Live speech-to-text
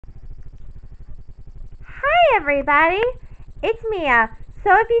Hi everybody, it's Mia. So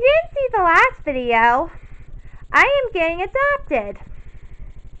if you didn't see the last video, I am getting adopted.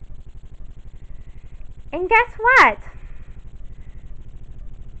 And guess what?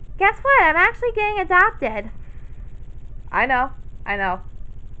 I'm actually getting adopted. I know.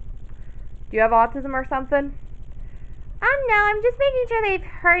 Do you have autism or something? No, I'm just making sure they've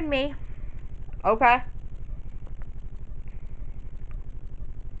heard me. Okay.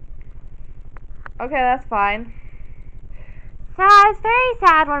 Okay, that's fine. So I was very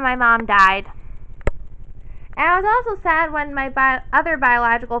sad when my mom died. And I was also sad when my other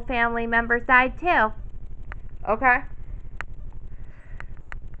biological family members died too. Okay.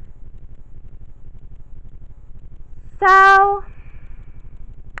 So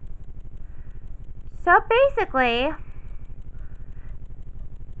basically,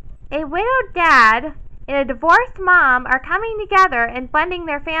 a widowed dad and a divorced mom are coming together and blending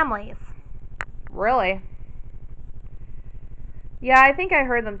their families. Really? Yeah, I think I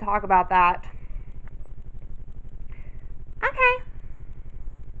heard them talk about that. Okay.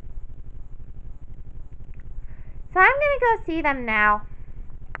 So I'm gonna go see them now.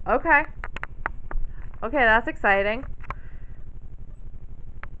 Okay. Okay, that's exciting.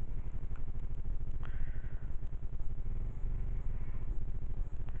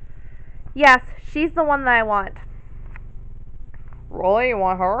 Yes, she's the one that I want. Really? You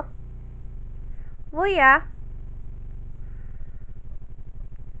want her? Well, yeah.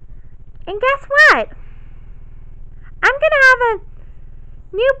 And guess what? I'm gonna have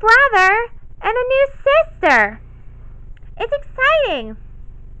a new brother and a new sister. It's exciting.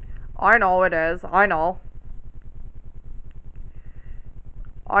 I know it is. I know,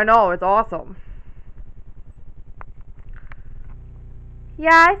 it's awesome.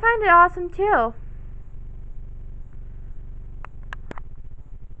 Yeah, I find it awesome too.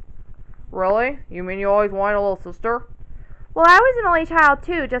 Really? You mean you always wanted a little sister? Well, I was an only child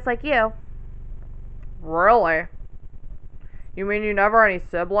too, just like you. Really? You mean you never had any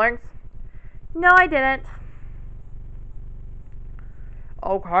siblings? No, I didn't.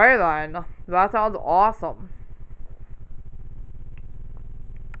 Okay then. That sounds awesome.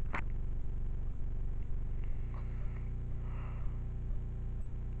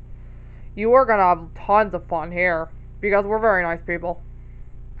 You are gonna have tons of fun here, because we're very nice people.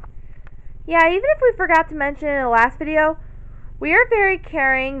 Yeah, even if we forgot to mention in the last video, we are very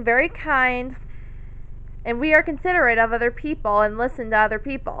caring, very kind, and we are considerate of other people and listen to other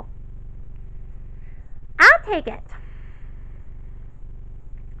people. I'll take it.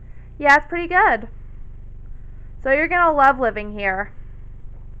 Yeah, it's pretty good. So you're gonna love living here.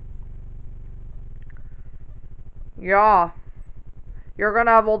 Yeah. You're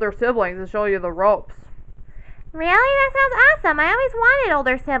gonna have older siblings to show you the ropes. Really? That sounds awesome. I always wanted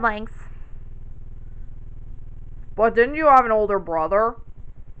older siblings. But didn't you have an older brother?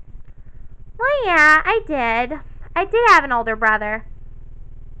 Well, yeah, I did. I did have an older brother.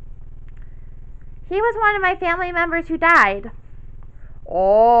 He was one of my family members who died.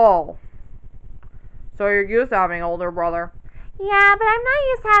 Oh. So you're used to having an older brother. Yeah, but I'm not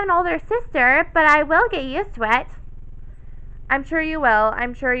used to having an older sister, but I will get used to it. I'm sure you will.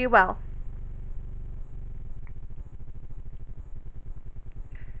 I'm sure you will.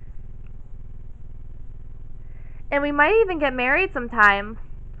 And we might even get married sometime,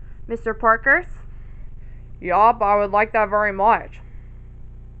 Mr. Porkers. Yup, I would like that very much.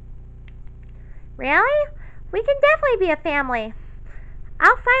 Really? We can definitely be a family.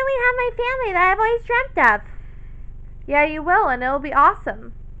 I'll finally have my family that I've always dreamt of. Yeah, you will, and it'll be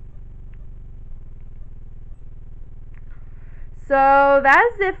awesome. So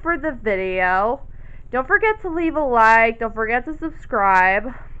that's it for the video. Don't forget to leave a like. Don't forget to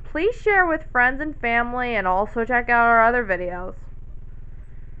subscribe. Please share with friends and family, and also check out our other videos.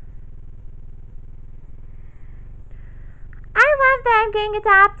 I love that I'm getting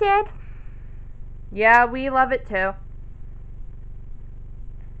adopted. Yeah, we love it too.